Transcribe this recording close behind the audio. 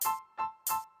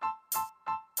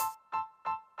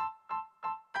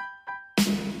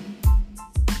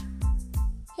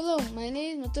Hello, my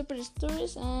name is Mateo Perez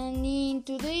Torres, and in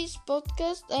today's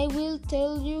podcast, I will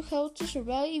tell you how to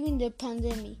survive in the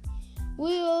pandemic.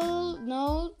 We all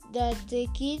know that the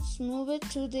kids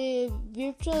moved to the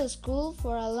virtual school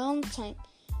for a long time,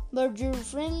 but your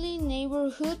friendly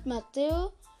neighborhood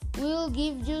Mateo will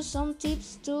give you some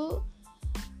tips to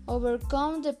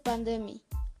overcome the pandemic.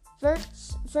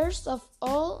 First of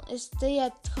all, stay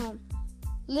at home.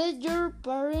 Let your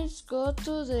parents go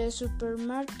to the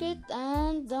supermarket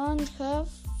and don't have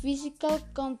physical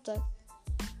contact.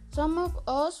 Some of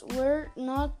us were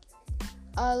not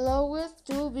allowed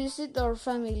to visit our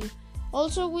family.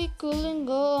 Also, we couldn't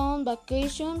go on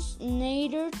vacations,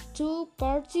 neither to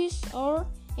parties or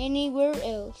anywhere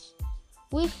else.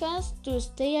 We had to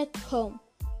stay at home.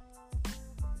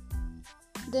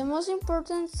 The most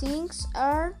important things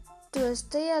are to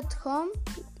stay at home,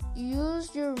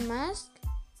 use your mask,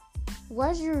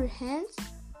 wash your hands,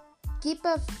 keep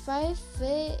a 5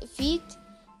 feet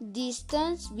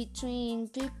distance between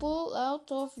people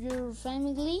out of your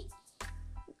family,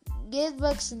 get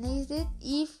vaccinated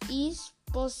if is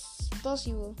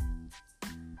possible.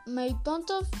 My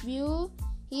point of view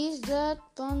is that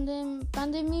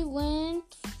pandemic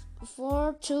went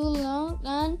for too long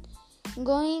and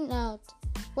going out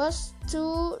was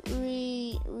too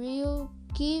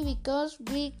risky because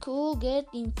we could get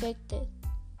infected.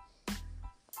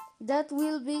 That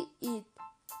will be it.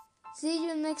 See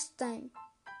you next time.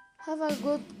 Have a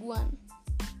good one.